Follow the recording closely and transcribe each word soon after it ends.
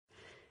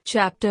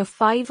Chapter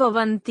 5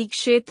 Avanti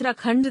Kshetra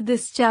Khand.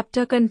 This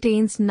chapter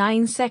contains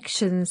 9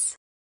 sections.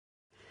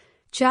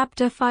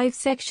 Chapter 5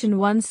 Section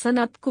 1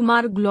 Sanat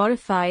Kumar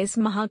glorifies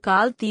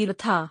Mahakal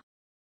Tirtha.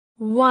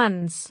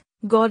 Once,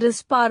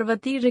 Goddess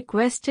Parvati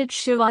requested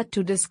Shiva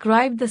to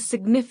describe the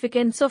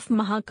significance of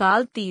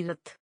Mahakal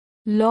Tirth.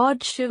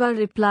 Lord Shiva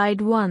replied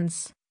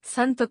once,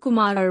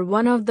 Santakumar,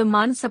 one of the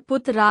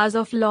Mansaputras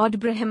of Lord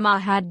Brahma,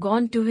 had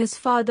gone to his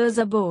father's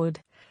abode,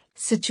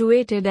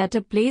 situated at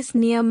a place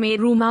near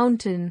Meru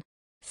mountain.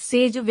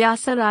 Sage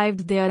Vyasa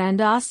arrived there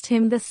and asked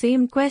him the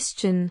same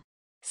question.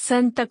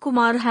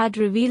 Santakumar had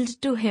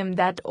revealed to him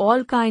that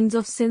all kinds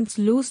of sins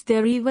lose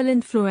their evil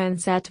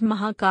influence at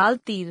Mahakal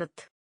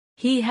Tirth.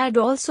 He had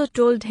also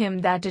told him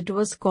that it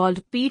was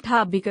called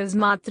Pitha because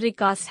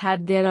Matrikas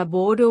had their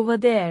abode over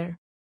there.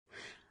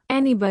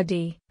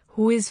 Anybody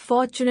who is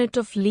fortunate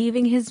of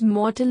leaving his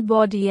mortal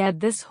body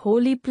at this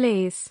holy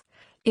place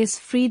is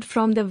freed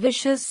from the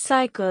vicious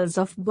cycles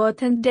of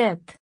birth and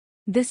death.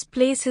 This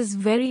place is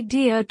very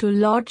dear to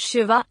Lord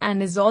Shiva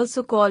and is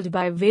also called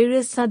by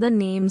various other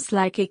names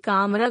like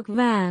Ekamarak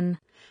Van,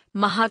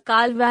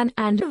 Mahakal Van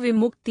and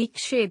Vimukti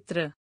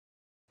Kshetra.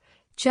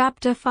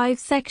 Chapter 5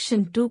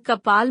 Section 2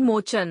 Kapal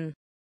Mochan.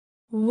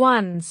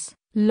 Once,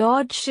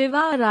 Lord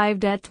Shiva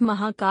arrived at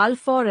Mahakal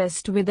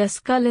forest with a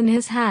skull in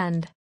his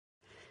hand.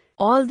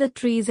 All the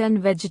trees and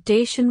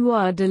vegetation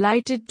were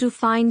delighted to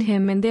find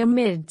him in their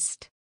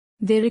midst.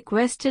 They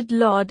requested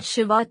Lord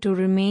Shiva to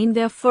remain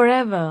there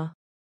forever.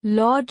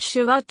 Lord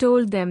Shiva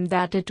told them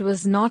that it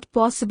was not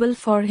possible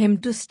for him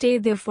to stay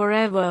there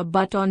forever,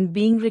 but on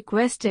being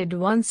requested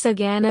once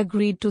again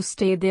agreed to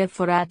stay there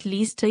for at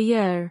least a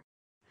year.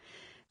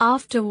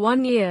 After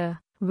 1 year,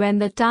 when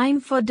the time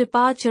for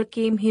departure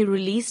came, he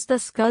released the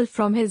skull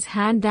from his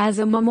hand as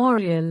a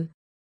memorial.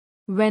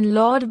 When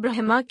Lord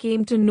Brahma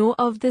came to know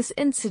of this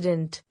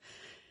incident,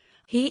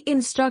 he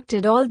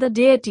instructed all the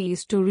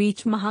deities to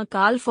reach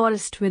Mahakal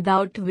forest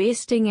without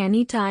wasting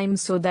any time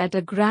so that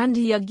a grand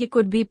yajna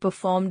could be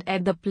performed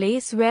at the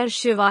place where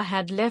Shiva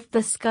had left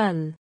the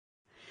skull.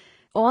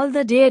 All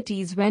the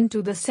deities went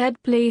to the said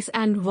place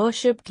and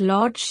worshipped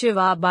Lord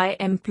Shiva by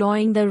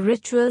employing the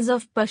rituals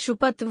of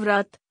Pashupat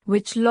Vrat,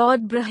 which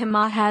Lord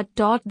Brahma had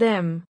taught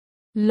them.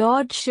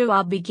 Lord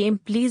Shiva became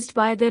pleased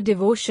by their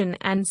devotion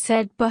and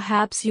said,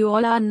 perhaps you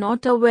all are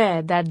not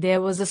aware that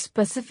there was a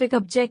specific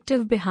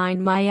objective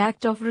behind my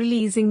act of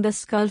releasing the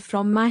skull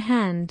from my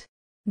hand.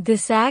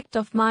 This act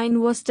of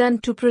mine was done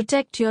to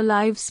protect your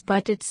lives,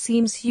 but it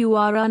seems you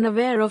are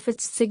unaware of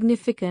its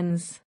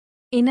significance.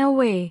 In a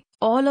way,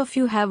 all of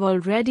you have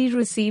already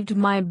received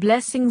my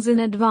blessings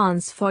in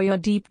advance for your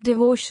deep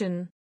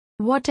devotion.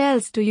 What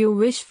else do you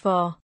wish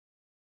for?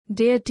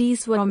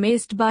 Deities were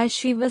amazed by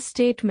Shiva's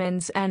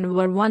statements and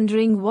were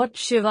wondering what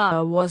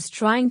Shiva was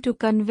trying to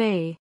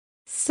convey.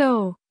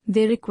 So,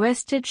 they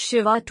requested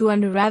Shiva to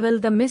unravel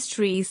the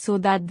mystery so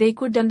that they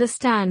could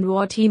understand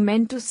what he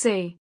meant to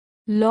say.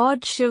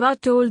 Lord Shiva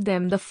told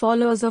them, the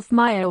followers of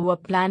Maya were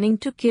planning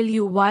to kill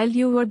you while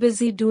you were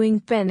busy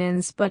doing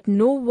penance, but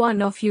no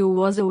one of you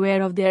was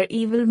aware of their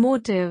evil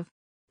motive.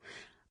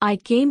 I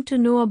came to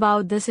know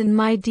about this in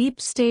my deep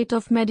state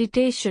of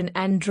meditation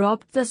and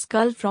dropped the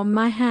skull from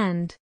my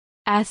hand.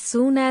 As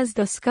soon as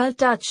the skull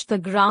touched the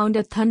ground,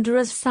 a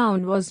thunderous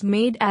sound was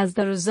made, as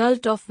the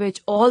result of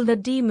which all the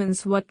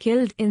demons were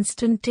killed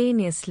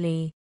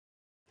instantaneously.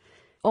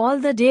 All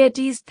the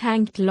deities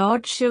thanked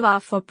Lord Shiva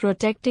for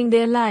protecting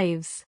their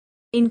lives.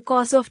 In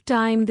course of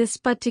time, this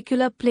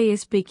particular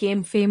place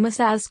became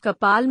famous as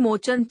Kapal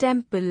Mochan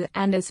Temple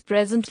and is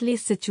presently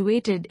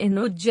situated in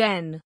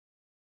Ujjain.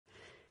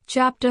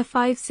 Chapter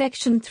 5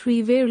 Section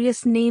 3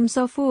 Various names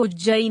of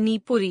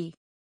Ujjaini Puri.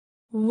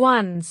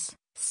 Once,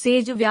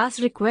 Sage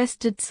Vyas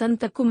requested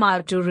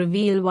Santakumar to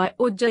reveal why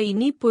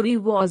Ujjaini Puri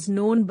was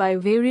known by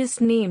various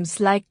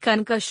names like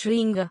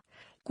Kankashringa,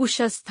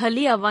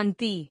 Kushasthali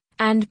Avanti,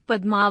 and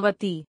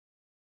Padmavati.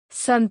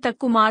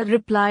 Santakumar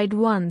replied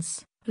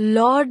once,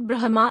 Lord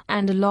Brahma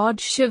and Lord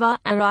Shiva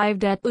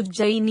arrived at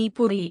Ujjaini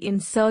Puri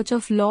in search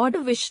of Lord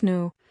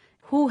Vishnu,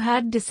 who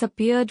had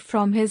disappeared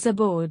from his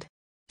abode.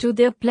 To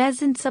their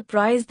pleasant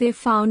surprise, they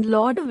found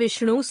Lord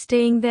Vishnu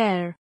staying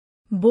there.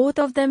 Both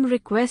of them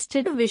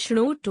requested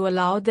Vishnu to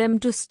allow them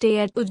to stay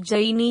at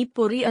Ujjaini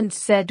Puri and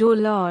said, O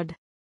Lord,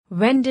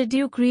 when did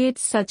you create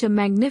such a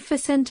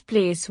magnificent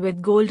place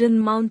with golden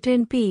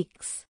mountain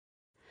peaks?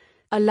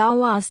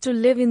 Allow us to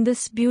live in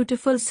this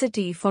beautiful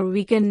city, for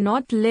we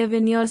cannot live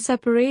in your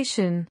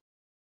separation.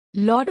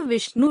 Lord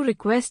Vishnu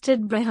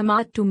requested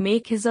Brahma to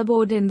make his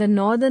abode in the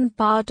northern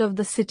part of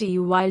the city,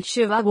 while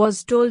Shiva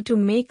was told to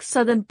make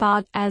southern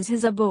part as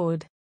his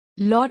abode.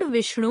 Lord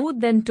Vishnu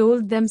then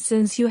told them,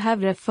 since you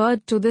have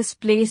referred to this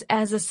place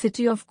as a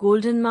city of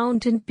golden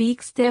mountain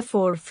peaks,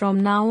 therefore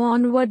from now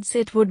onwards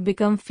it would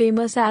become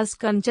famous as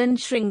Kanchan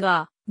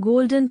Shringa,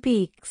 golden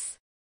peaks.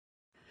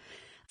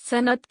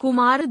 Sanat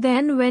Kumar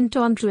then went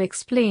on to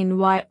explain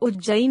why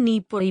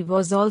Ujjaini Puri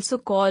was also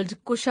called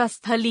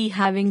Kushasthali,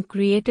 having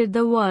created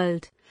the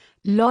world.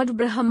 Lord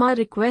Brahma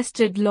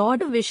requested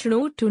Lord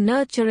Vishnu to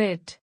nurture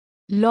it.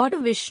 Lord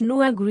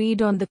Vishnu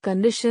agreed on the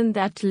condition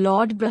that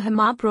Lord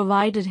Brahma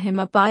provided him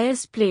a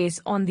pious place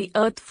on the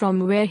earth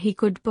from where he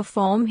could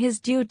perform his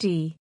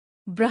duty.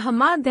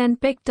 Brahma then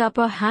picked up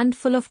a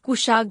handful of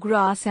kusha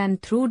grass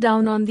and threw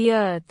down on the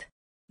earth.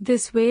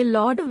 This way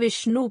Lord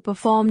Vishnu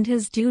performed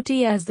his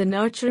duty as the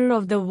nurturer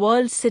of the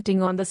world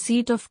sitting on the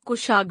seat of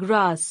kusha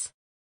grass.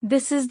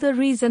 This is the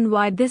reason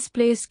why this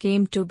place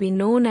came to be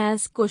known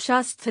as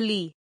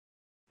Kushasthali.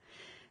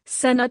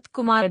 Sanat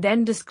Kumar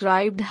then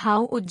described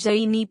how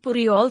Ujjaini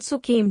Puri also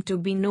came to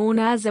be known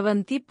as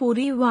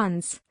Avantipuri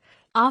once.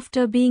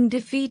 After being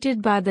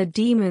defeated by the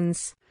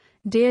demons,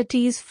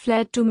 deities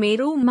fled to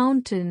Meru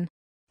mountain.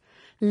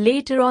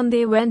 Later on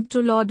they went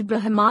to Lord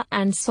Brahma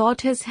and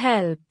sought his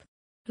help.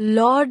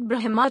 Lord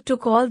Brahma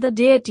took all the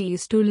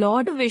deities to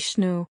Lord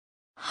Vishnu.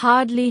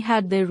 Hardly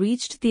had they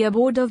reached the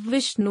abode of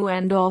Vishnu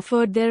and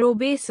offered their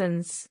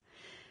obeisance.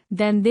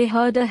 Then they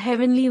heard a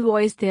heavenly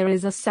voice. There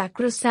is a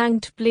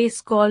sacrosanct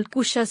place called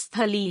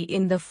Kushasthali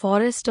in the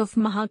forest of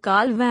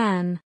Mahakal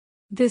Van.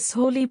 This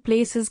holy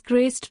place is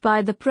graced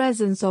by the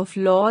presence of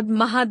Lord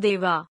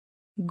Mahadeva.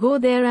 Go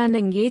there and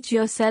engage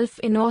yourself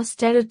in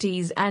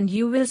austerities and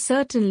you will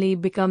certainly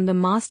become the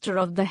master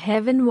of the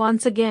heaven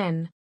once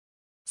again.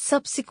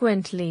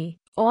 Subsequently,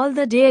 all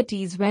the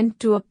deities went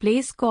to a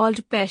place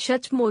called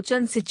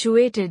Peshachmochan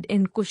situated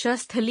in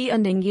Kushasthali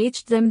and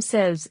engaged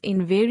themselves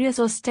in various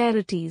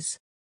austerities.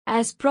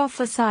 As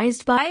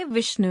prophesied by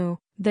Vishnu,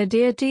 the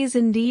deities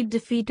indeed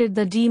defeated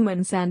the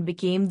demons and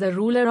became the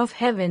ruler of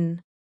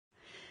heaven.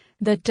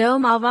 The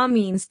term Ava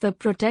means the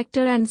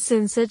protector, and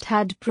since it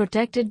had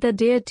protected the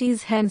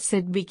deities, hence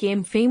it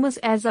became famous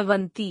as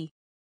Avanti.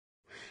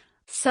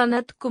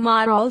 Sanat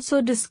Kumar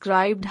also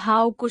described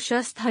how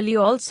Kushasthali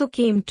also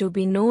came to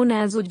be known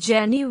as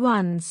Ujjaini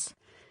once.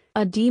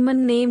 A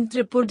demon named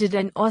Tripur did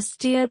an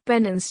austere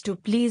penance to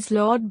please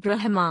Lord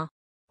Brahma.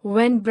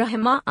 When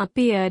Brahma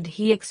appeared,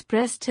 he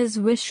expressed his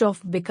wish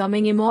of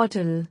becoming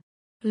immortal.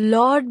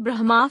 Lord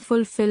Brahma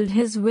fulfilled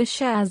his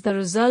wish, as the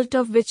result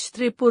of which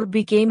Tripur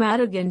became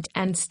arrogant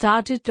and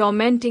started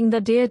tormenting the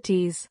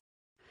deities.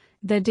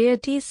 The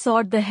deities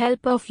sought the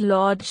help of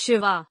Lord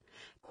Shiva,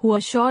 who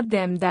assured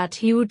them that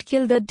he would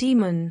kill the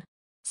demon.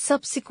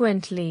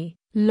 Subsequently,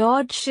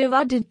 Lord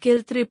Shiva did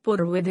kill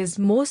Tripur with his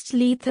most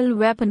lethal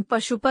weapon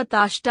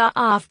Pashupatashta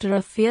after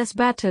a fierce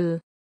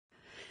battle.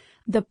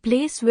 The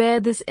place where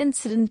this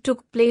incident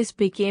took place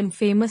became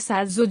famous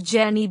as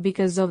Ujjaini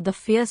because of the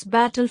fierce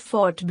battle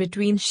fought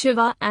between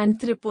Shiva and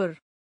Tripur.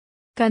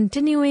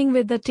 Continuing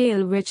with the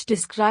tale which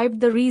described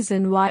the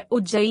reason why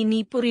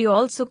Ujjaini Puri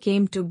also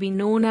came to be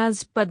known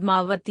as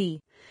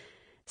Padmavati,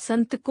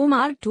 Sant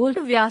Kumar told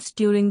Vyas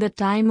during the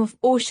time of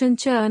ocean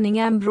churning,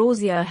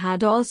 ambrosia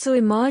had also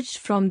emerged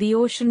from the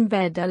ocean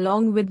bed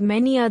along with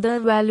many other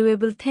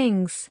valuable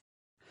things.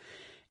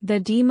 The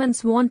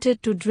demons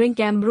wanted to drink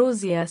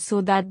ambrosia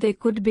so that they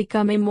could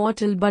become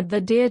immortal, but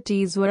the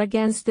deities were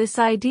against this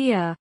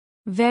idea.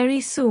 Very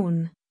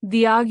soon,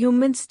 the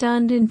arguments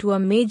turned into a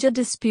major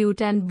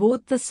dispute and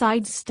both the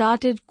sides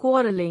started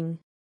quarreling.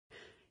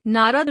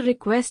 Narad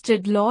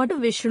requested Lord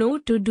Vishnu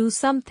to do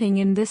something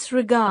in this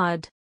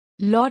regard.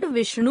 Lord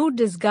Vishnu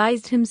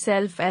disguised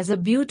himself as a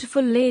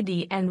beautiful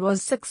lady and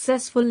was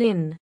successful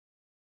in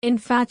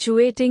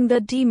infatuating the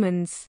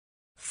demons.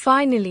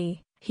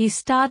 Finally, he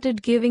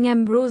started giving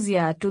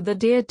ambrosia to the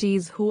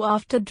deities who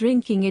after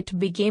drinking it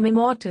became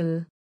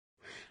immortal.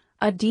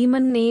 A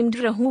demon named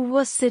Rahu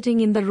was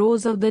sitting in the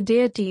rows of the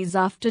deities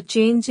after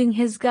changing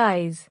his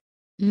guise.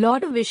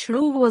 Lord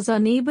Vishnu was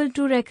unable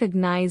to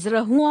recognize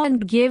Rahu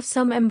and gave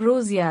some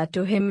ambrosia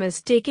to him,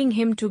 mistaking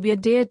him to be a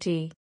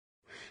deity.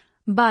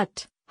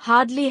 But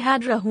hardly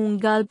had Rahu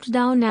gulped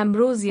down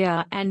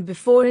ambrosia, and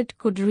before it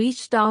could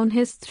reach down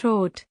his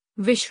throat,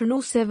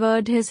 Vishnu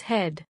severed his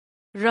head.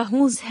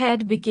 Rahu's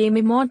head became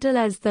immortal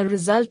as the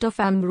result of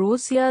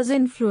ambrosia's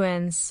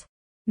influence.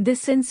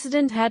 This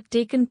incident had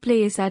taken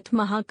place at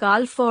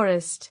Mahakal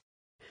forest.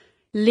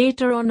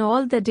 Later on,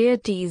 all the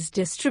deities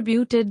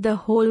distributed the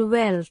whole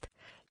wealth,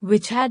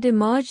 which had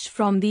emerged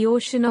from the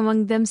ocean,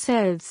 among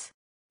themselves.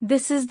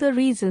 This is the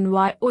reason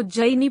why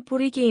Ujjaini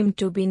Puri came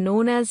to be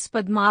known as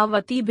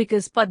Padmavati,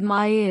 because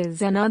Padma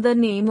is another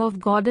name of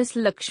goddess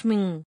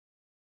Lakshmi.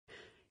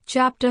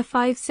 Chapter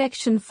 5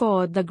 Section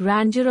 4 The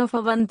Grandeur of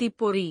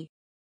Avantipuri.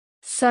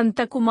 Sant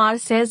Kumar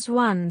says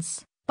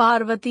once,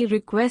 Parvati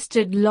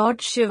requested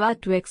Lord Shiva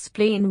to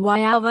explain why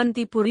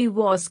Avantipuri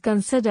was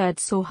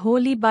considered so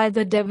holy by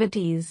the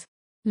devotees.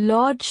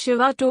 Lord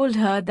Shiva told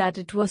her that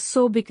it was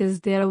so because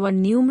there were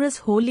numerous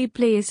holy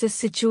places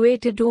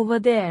situated over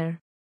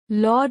there.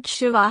 Lord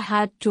Shiva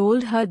had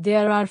told her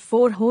there are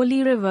 4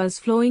 holy rivers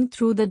flowing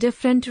through the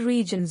different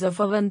regions of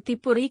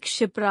Avantipuri: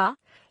 Kshipra,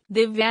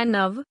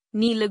 Divyanav,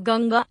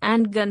 Neelaganga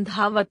and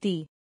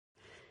Gandhavati.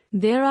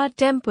 There are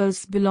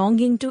temples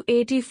belonging to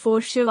 84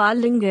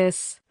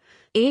 Shivalingas,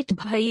 8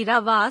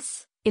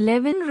 Bhairavas,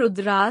 11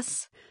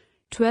 Rudras,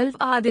 12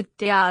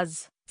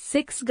 Adityas,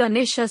 6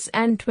 Ganeshas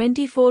and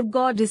 24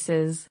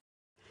 goddesses.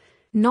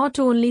 Not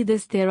only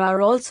this, there are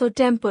also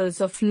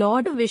temples of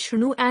Lord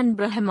Vishnu and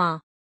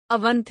Brahma.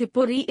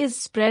 Avantipuri is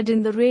spread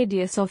in the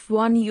radius of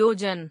 1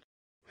 yojan.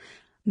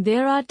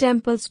 There are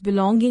temples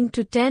belonging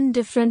to 10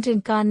 different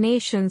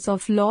incarnations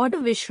of Lord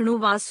Vishnu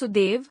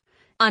Vasudev,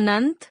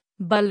 Anant,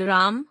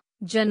 Balram,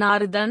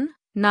 Janardhan,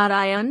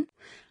 Narayan,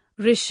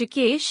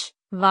 Rishikesh,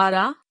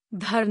 Vara,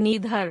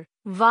 Dharnidhar,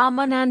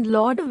 Vaman and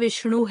Lord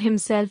Vishnu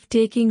himself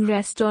taking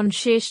rest on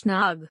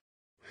Sheshnag.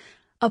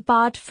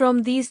 Apart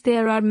from these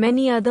there are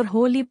many other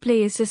holy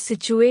places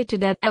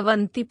situated at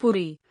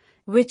Avantipuri,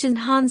 which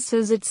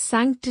enhances its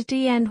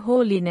sanctity and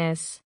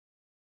holiness.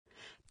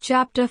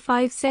 Chapter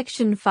 5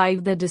 Section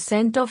 5 The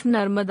Descent of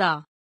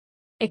Narmada.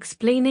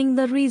 Explaining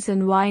the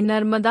reason why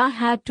Narmada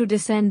had to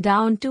descend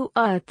down to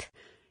earth,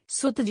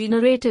 Sutaji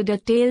narrated a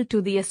tale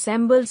to the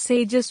assembled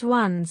sages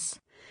once.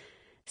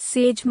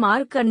 Sage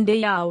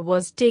Markandeya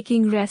was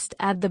taking rest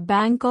at the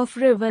bank of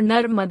river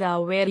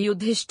Narmada where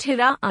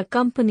Yudhishthira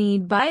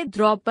accompanied by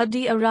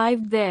Draupadi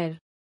arrived there.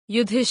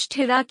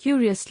 Yudhishthira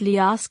curiously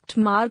asked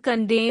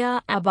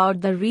Markandeya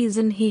about the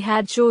reason he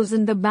had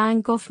chosen the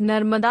bank of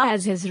Narmada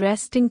as his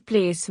resting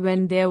place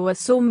when there were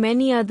so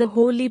many other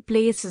holy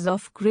places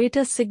of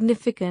greater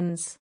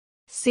significance.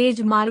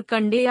 Sage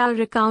Markandeya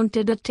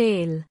recounted a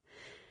tale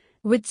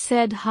which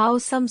said how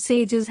some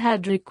sages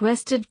had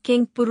requested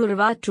King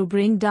Pururva to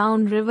bring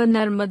down river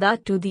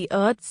Narmada to the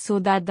earth so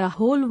that the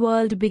whole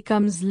world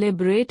becomes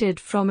liberated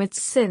from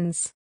its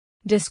sins.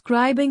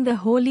 Describing the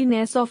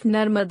holiness of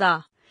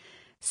Narmada,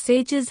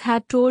 sages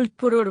had told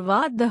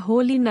Pururva the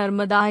holy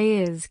Narmada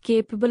is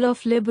capable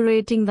of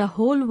liberating the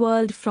whole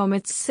world from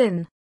its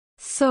sin.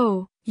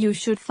 So, you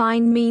should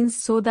find means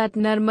so that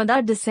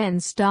Narmada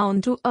descends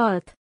down to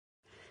earth.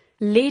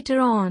 Later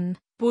on,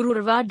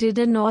 Pururva did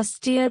an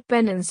austere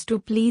penance to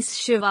please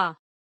Shiva.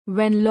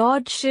 When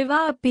Lord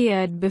Shiva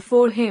appeared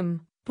before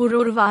him,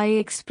 Pururva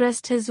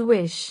expressed his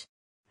wish.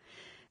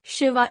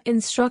 Shiva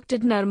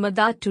instructed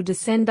Narmada to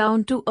descend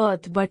down to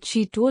earth, but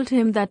she told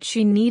him that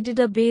she needed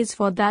a base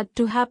for that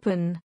to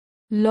happen.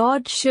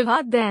 Lord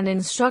Shiva then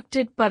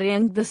instructed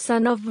Paryank, the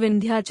son of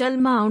Vindhyachal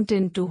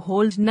mountain, to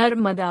hold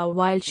Narmada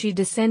while she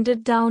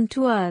descended down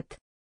to earth.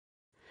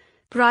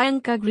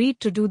 Paryank agreed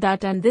to do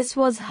that, and this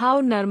was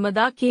how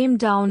Narmada came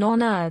down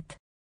on earth.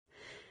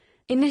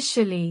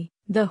 Initially,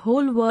 the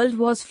whole world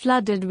was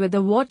flooded with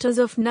the waters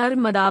of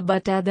Narmada,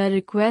 but at the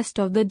request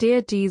of the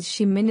deities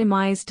she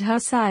minimized her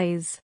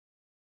size.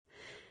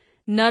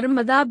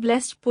 Narmada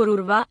blessed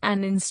Pururva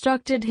and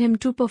instructed him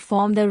to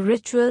perform the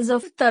rituals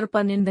of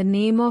Tarpan in the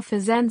name of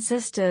his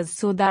ancestors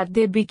so that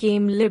they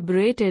became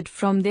liberated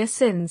from their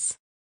sins.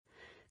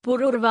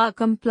 Pururva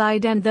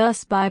complied and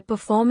thus by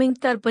performing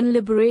Tarpan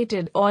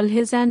liberated all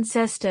his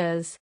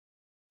ancestors.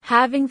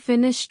 Having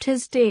finished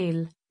his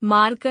tale,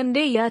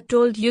 Markandeya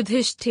told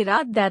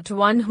Yudhishthira that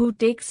one who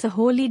takes a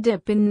holy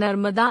dip in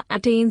Narmada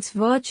attains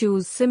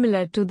virtues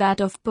similar to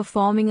that of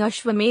performing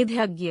Ashwamedh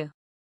Yagya.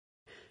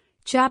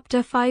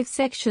 Chapter 5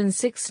 Section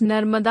 6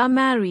 Narmada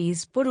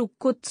marries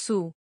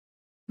Purutkutsu.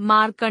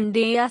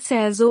 Markandeya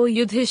says, O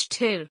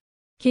Yudhishthir,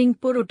 King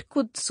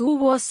Purutkutsu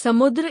was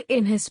Samudra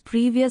in his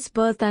previous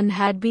birth and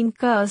had been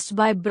cursed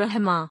by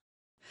Brahma.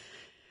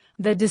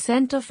 The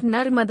descent of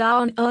Narmada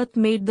on earth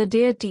made the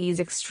deities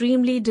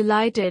extremely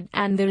delighted,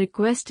 and they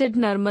requested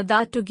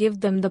Narmada to give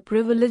them the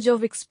privilege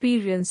of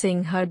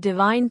experiencing her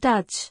divine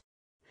touch.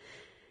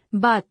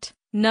 But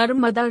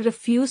Narmada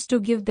refused to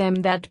give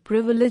them that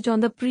privilege on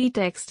the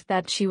pretext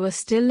that she was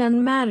still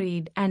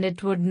unmarried and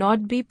it would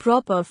not be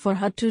proper for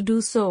her to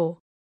do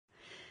so.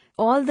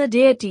 All the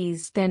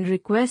deities then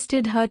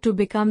requested her to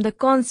become the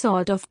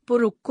consort of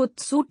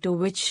Purutkutsu, to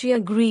which she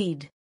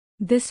agreed.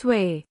 This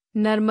way,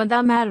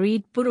 Narmada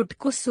married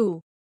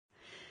Purutkutsu.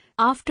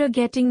 After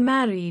getting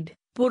married,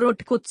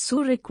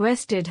 Purutkutsu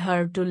requested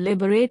her to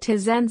liberate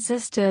his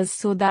ancestors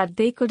so that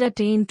they could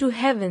attain to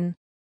heaven.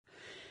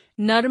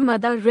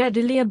 Narmada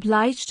readily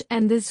obliged,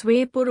 and this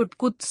way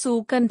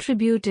Purutkutsu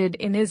contributed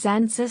in his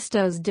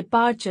ancestors'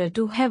 departure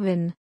to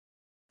heaven.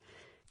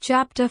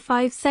 Chapter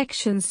 5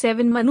 Section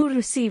 7 Manu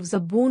receives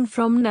a boon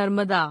from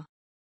Narmada.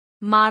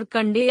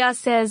 Markandeya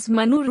says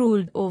Manu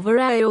ruled over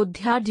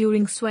Ayodhya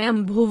during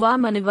Swayambhuva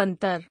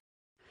Manivantar.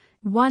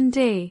 One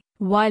day,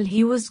 while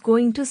he was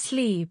going to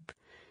sleep,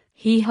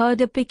 he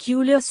heard a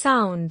peculiar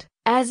sound,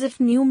 as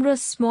if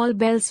numerous small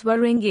bells were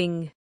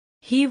ringing.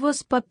 He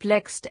was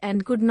perplexed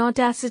and could not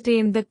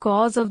ascertain the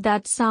cause of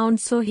that sound,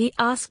 so he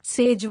asked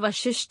Sage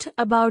Vasishtha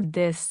about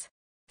this.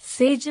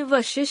 Sage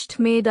Vasishtha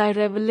made a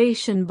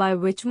revelation by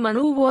which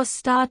Manu was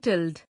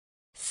startled.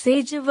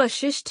 Sage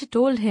Vasishtha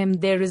told him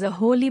there is a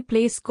holy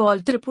place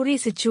called Tripuri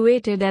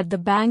situated at the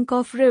bank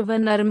of river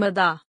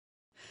Narmada.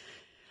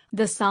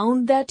 The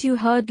sound that you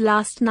heard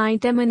last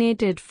night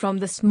emanated from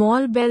the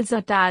small bells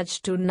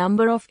attached to a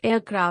number of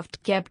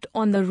aircraft kept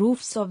on the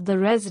roofs of the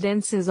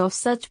residences of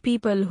such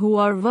people who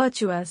are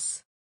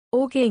virtuous.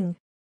 O king,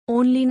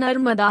 only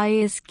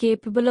Narmada is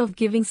capable of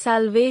giving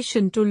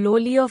salvation to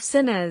lowly of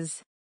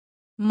sinners.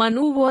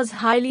 Manu was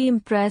highly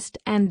impressed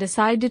and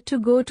decided to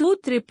go to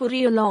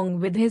Tripuri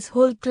along with his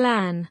whole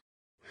clan.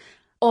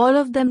 All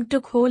of them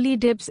took holy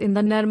dips in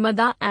the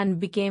Narmada and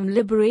became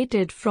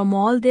liberated from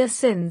all their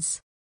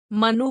sins.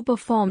 Manu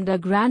performed a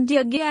grand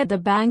yajna at the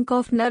bank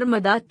of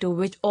Narmada, to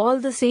which all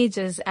the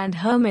sages and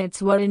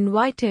hermits were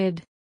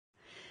invited.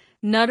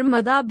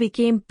 Narmada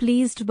became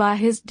pleased by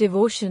his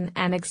devotion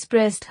and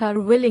expressed her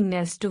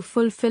willingness to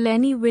fulfill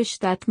any wish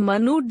that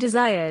Manu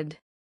desired.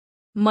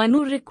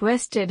 Manu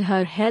requested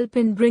her help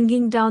in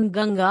bringing down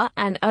Ganga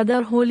and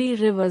other holy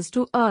rivers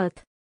to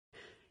earth.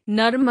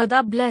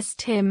 Narmada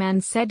blessed him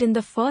and said, in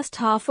the first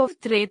half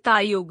of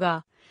Treta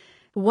Yuga,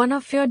 one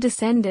of your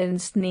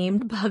descendants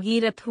named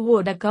Bhagirath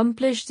would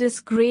accomplish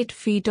this great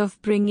feat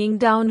of bringing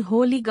down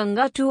holy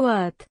Ganga to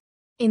earth.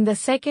 In the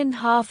second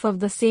half of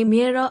the same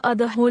era,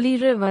 other holy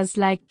rivers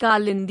like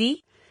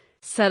Kalindi,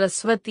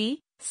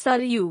 Saraswati,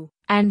 Saryu,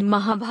 and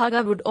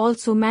Mahabhaga would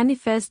also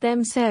manifest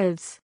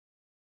themselves.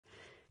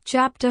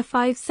 Chapter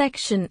 5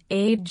 Section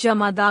 8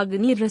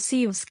 Jamadagni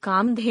receives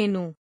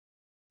Kamdhenu.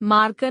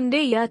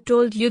 Markandeya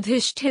told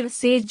Yudhishthir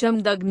sage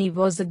Jamadagni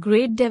was a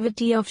great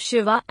devotee of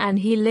Shiva and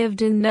he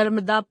lived in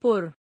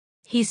Narmadapur.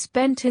 He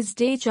spent his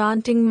day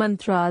chanting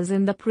mantras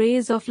in the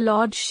praise of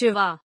Lord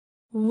Shiva.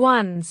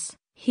 Once,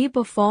 he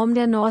performed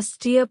an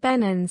austere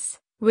penance,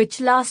 which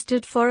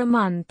lasted for a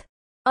month.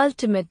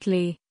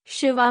 Ultimately,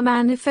 Shiva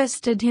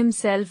manifested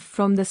himself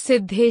from the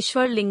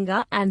Siddheshwar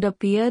Linga and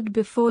appeared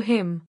before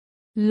him.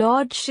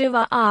 Lord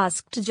Shiva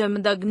asked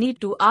Jamadagni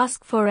to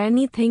ask for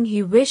anything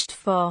he wished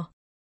for.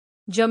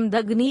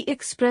 Jamadagni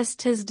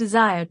expressed his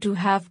desire to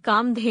have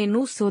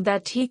Kamdhenu so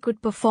that he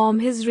could perform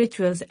his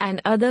rituals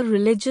and other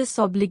religious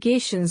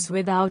obligations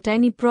without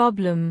any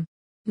problem.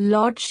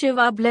 Lord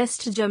Shiva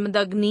blessed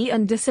Jamadagni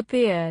and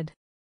disappeared.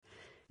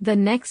 The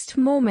next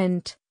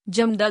moment,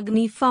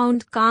 Jamadagni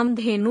found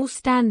Kamdhenu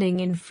standing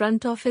in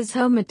front of his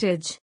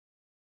hermitage.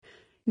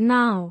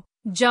 Now,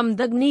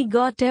 Jamadagni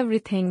got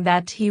everything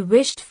that he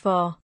wished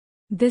for.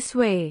 This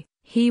way,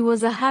 he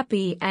was a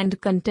happy and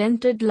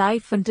contented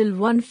life until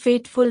one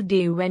fateful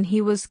day when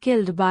he was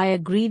killed by a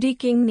greedy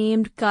king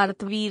named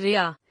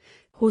Kartavirya,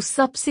 who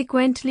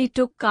subsequently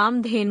took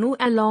Kamdhenu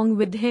along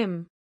with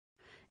him.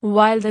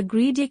 While the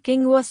greedy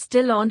king was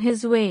still on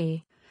his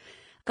way,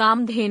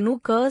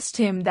 Kamdhenu cursed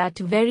him that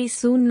very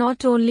soon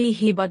not only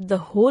he but the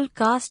whole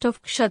caste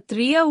of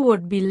Kshatriya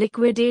would be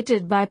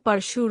liquidated by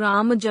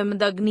Parshurama,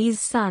 Jamadagni's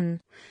son,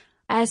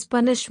 as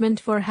punishment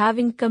for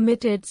having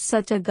committed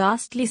such a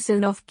ghastly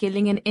sin of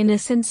killing an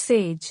innocent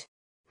sage.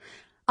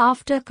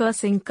 After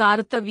cursing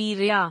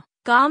Kartavirya,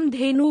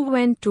 Kamdhenu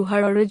went to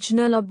her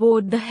original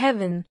abode, the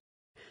heaven.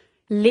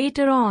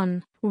 Later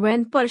on,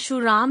 when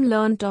Parshuram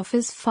learnt of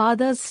his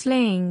father's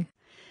slaying,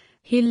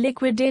 he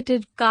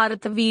liquidated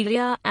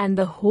Kartavirya and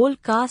the whole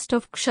caste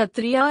of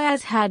Kshatriya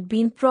as had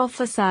been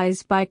prophesied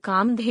by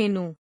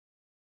Kamdhenu.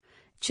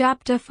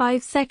 Chapter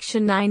 5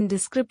 Section 9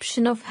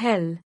 Description of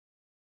Hell.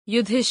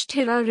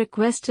 Yudhishthira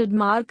requested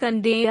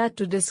Markandeya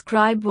to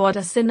describe what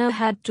a sinner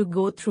had to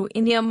go through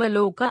in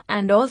Yamaloka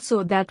and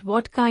also that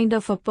what kind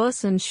of a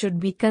person should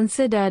be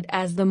considered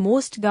as the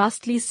most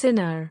ghastly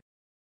sinner.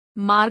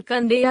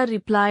 Markandeya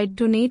replied,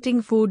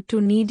 donating food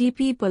to needy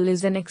people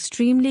is an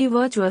extremely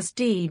virtuous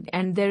deed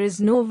and there is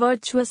no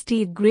virtuous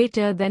deed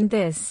greater than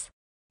this.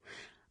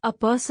 A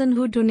person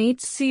who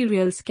donates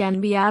cereals can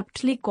be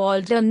aptly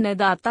called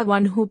Annadata,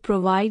 one who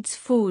provides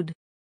food.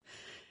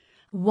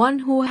 One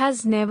who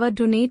has never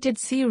donated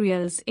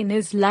cereals in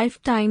his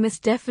lifetime is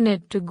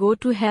definite to go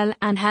to hell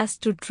and has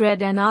to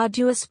tread an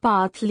arduous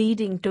path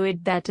leading to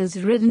it that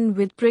is ridden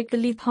with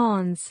prickly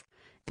thorns,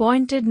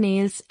 pointed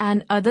nails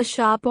and other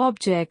sharp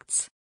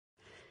objects.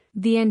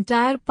 The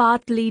entire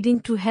path leading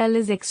to hell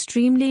is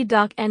extremely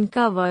dark and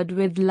covered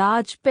with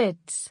large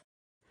pits.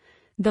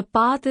 The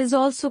path is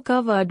also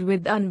covered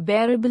with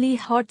unbearably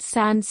hot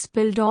sand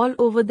spilled all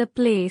over the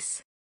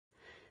place.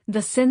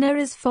 The sinner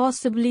is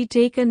forcibly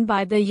taken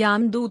by the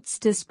Yamdoots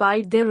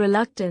despite their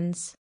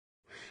reluctance.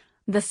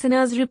 The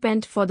sinners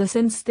repent for the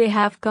sins they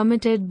have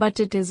committed, but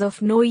it is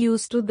of no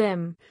use to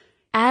them,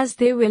 as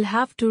they will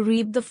have to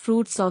reap the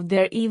fruits of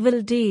their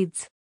evil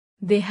deeds.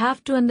 They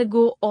have to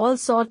undergo all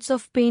sorts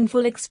of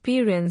painful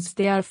experience.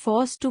 They are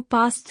forced to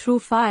pass through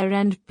fire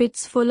and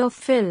pits full of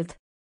filth.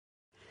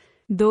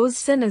 Those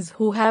sinners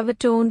who have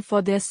atoned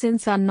for their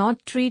sins are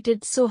not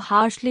treated so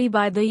harshly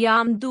by the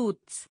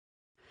Yamdoots.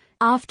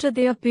 After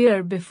they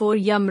appear before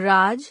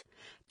Yamraj,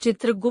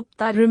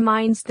 Chitragupta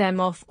reminds them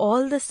of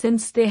all the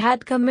sins they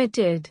had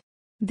committed.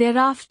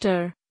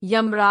 Thereafter,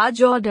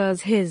 Yamraj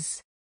orders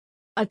his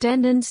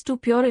attendants to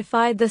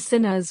purify the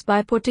sinners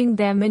by putting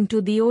them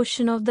into the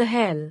ocean of the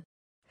hell.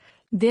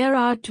 There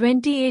are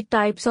 28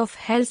 types of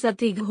hell: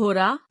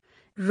 Satighora,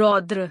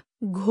 Rodra,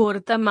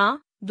 Ghortama,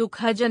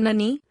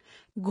 Dukhajanani,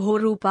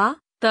 Ghorupa,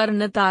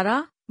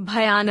 Tarnatara,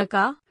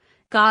 Bhayanaka,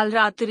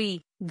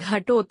 Kalratri,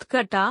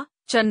 Ghatotkata,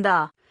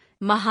 Chanda,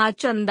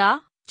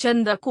 Mahachanda,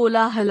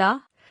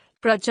 Chandrakolahala,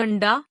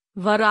 Prachanda,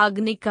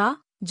 Varagnika,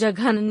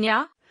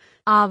 Jaghanya,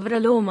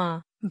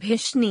 Avraloma,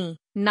 Bhishni,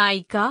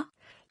 Naika,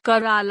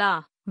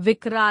 Karala,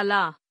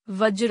 Vikrala,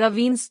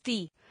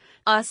 Vajravinsti,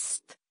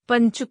 Ast,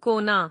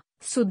 Panchakona,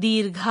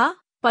 Sudirgha,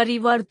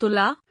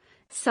 Parivartula,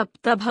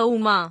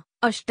 Saptabhauma,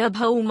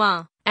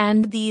 Ashtabhauma,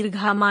 and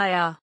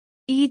Dirghamaya.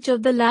 Each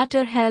of the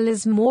latter hell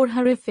is more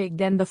horrific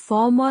than the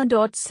former.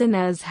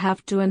 Sinners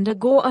have to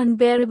undergo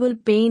unbearable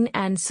pain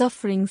and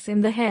sufferings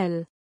in the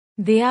hell.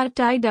 They are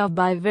tied up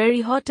by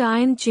very hot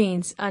iron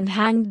chains and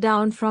hanged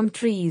down from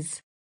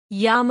trees.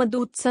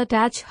 Yamaduts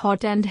attach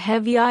hot and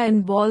heavy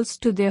iron balls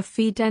to their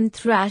feet and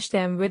thrash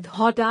them with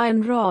hot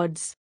iron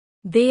rods.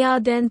 They are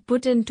then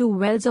put into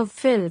wells of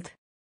filth.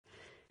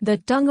 The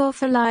tongue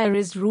of a liar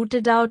is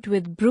rooted out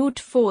with brute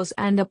force,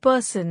 and a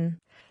person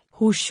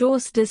who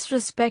shows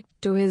disrespect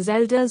to his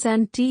elders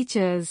and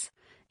teachers,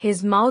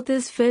 his mouth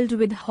is filled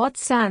with hot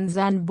sands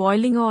and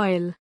boiling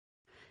oil.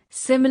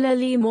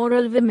 Similarly,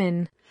 immoral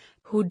women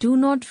who do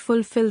not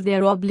fulfill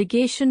their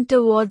obligation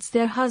towards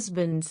their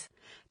husbands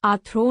are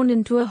thrown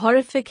into a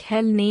horrific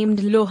hell named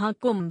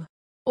Lohakumbh.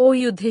 O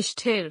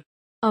Yudhishthir,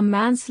 a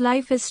man's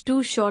life is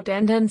too short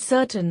and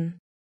uncertain.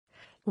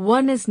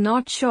 One is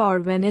not sure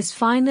when his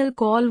final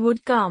call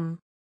would come.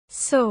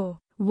 So,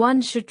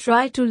 one should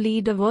try to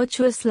lead a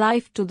virtuous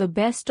life to the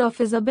best of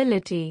his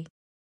ability.